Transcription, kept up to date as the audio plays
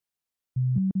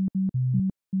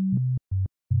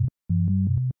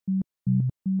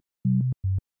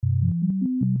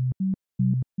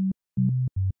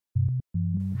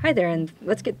Hi there, and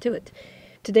let's get to it.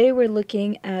 Today we're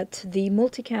looking at the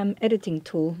Multicam editing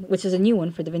tool, which is a new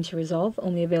one for DaVinci Resolve,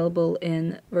 only available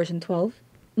in version 12.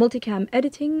 Multicam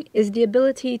editing is the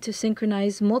ability to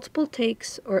synchronize multiple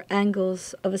takes or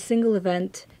angles of a single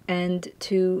event and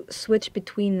to switch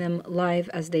between them live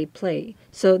as they play.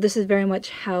 So this is very much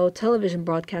how television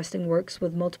broadcasting works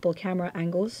with multiple camera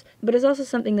angles, but it's also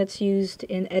something that's used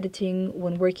in editing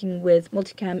when working with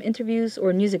multicam interviews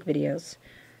or music videos.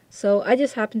 So I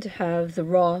just happen to have the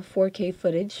raw 4K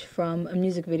footage from a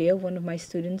music video one of my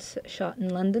students shot in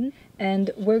London, and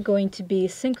we're going to be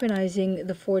synchronizing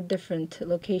the 4 different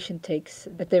location takes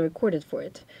that they recorded for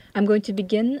it. I'm going to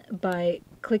begin by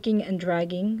clicking and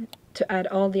dragging to add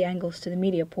all the angles to the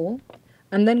media pool.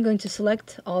 I'm then going to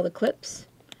select all the clips,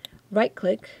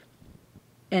 right-click,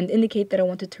 and indicate that I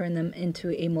want to turn them into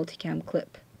a multicam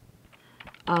clip.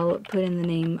 I'll put in the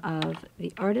name of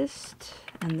the artist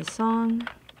and the song.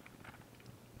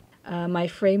 My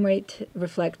frame rate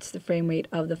reflects the frame rate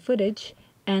of the footage,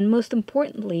 and most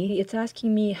importantly, it's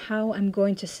asking me how I'm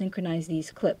going to synchronize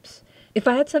these clips. If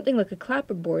I had something like a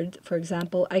clapperboard, for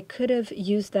example, I could have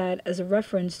used that as a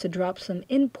reference to drop some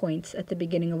in points at the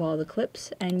beginning of all the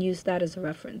clips and use that as a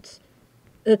reference.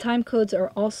 The time codes are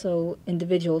also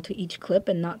individual to each clip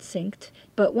and not synced,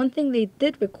 but one thing they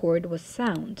did record was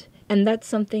sound, and that's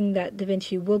something that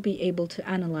DaVinci will be able to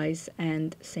analyze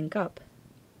and sync up.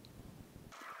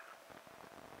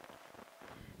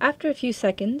 After a few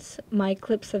seconds, my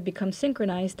clips have become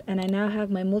synchronized and I now have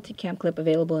my multicam clip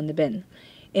available in the bin.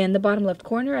 In the bottom left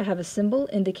corner, I have a symbol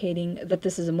indicating that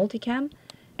this is a multicam,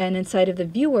 and inside of the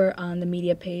viewer on the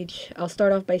media page, I'll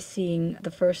start off by seeing the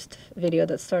first video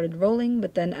that started rolling,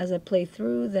 but then as I play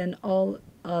through, then all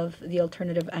of the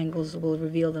alternative angles will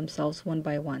reveal themselves one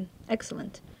by one.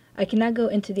 Excellent. I can now go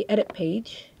into the edit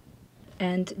page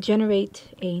and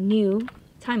generate a new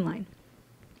timeline.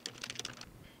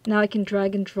 Now I can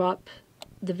drag and drop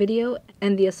the video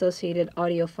and the associated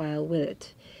audio file with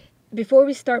it. Before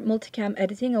we start multicam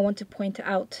editing, I want to point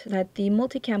out that the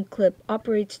multicam clip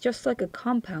operates just like a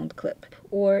compound clip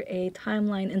or a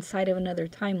timeline inside of another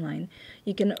timeline.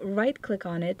 You can right-click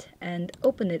on it and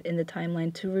open it in the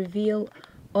timeline to reveal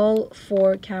all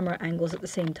 4 camera angles at the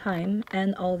same time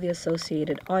and all the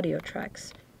associated audio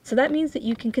tracks. So that means that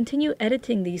you can continue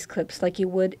editing these clips like you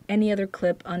would any other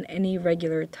clip on any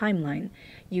regular timeline.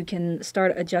 You can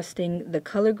start adjusting the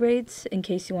color grades in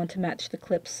case you want to match the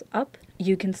clips up.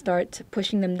 You can start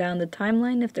pushing them down the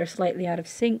timeline if they're slightly out of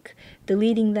sync,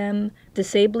 deleting them,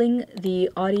 disabling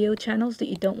the audio channels that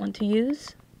you don't want to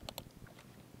use.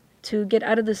 To get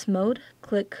out of this mode,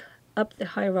 click up the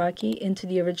hierarchy into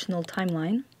the original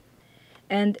timeline,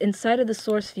 and inside of the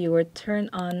source viewer, turn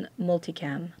on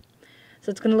Multicam. So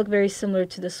it's going to look very similar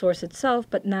to the source itself,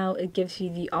 but now it gives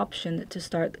you the option to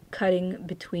start cutting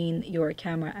between your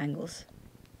camera angles.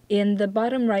 In the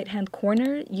bottom right-hand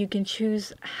corner, you can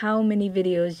choose how many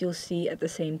videos you'll see at the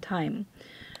same time.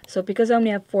 So because I only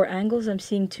have 4 angles, I'm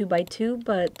seeing 2 by 2,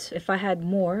 but if I had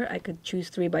more, I could choose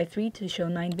 3 by 3 to show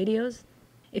 9 videos.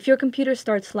 If your computer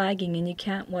starts lagging and you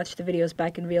can't watch the videos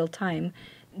back in real time,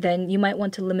 then you might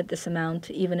want to limit this amount,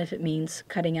 even if it means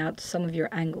cutting out some of your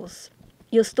angles.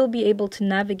 You'll still be able to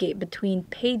navigate between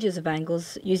pages of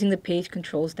angles using the page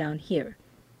controls down here.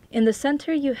 In the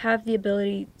center, you have the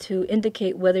ability to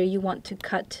indicate whether you want to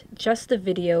cut just the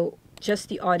video, just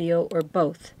the audio, or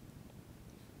both.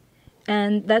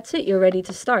 And that's it, you're ready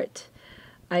to start.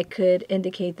 I could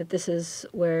indicate that this is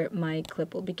where my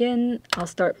clip will begin. I'll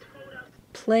start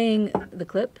playing the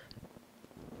clip.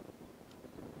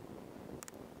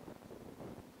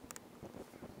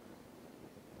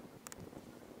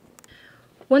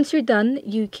 Once you're done,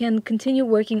 you can continue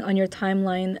working on your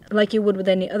timeline like you would with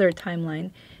any other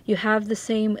timeline. You have the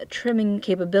same trimming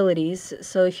capabilities,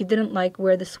 so if you didn't like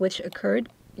where the switch occurred,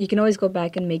 you can always go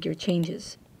back and make your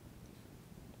changes.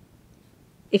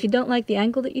 If you don't like the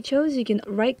angle that you chose, you can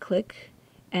right-click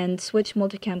and switch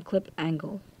multicam clip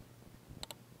angle.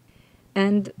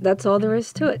 And that's all there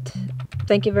is to it.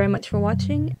 Thank you very much for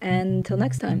watching, and until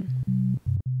next time.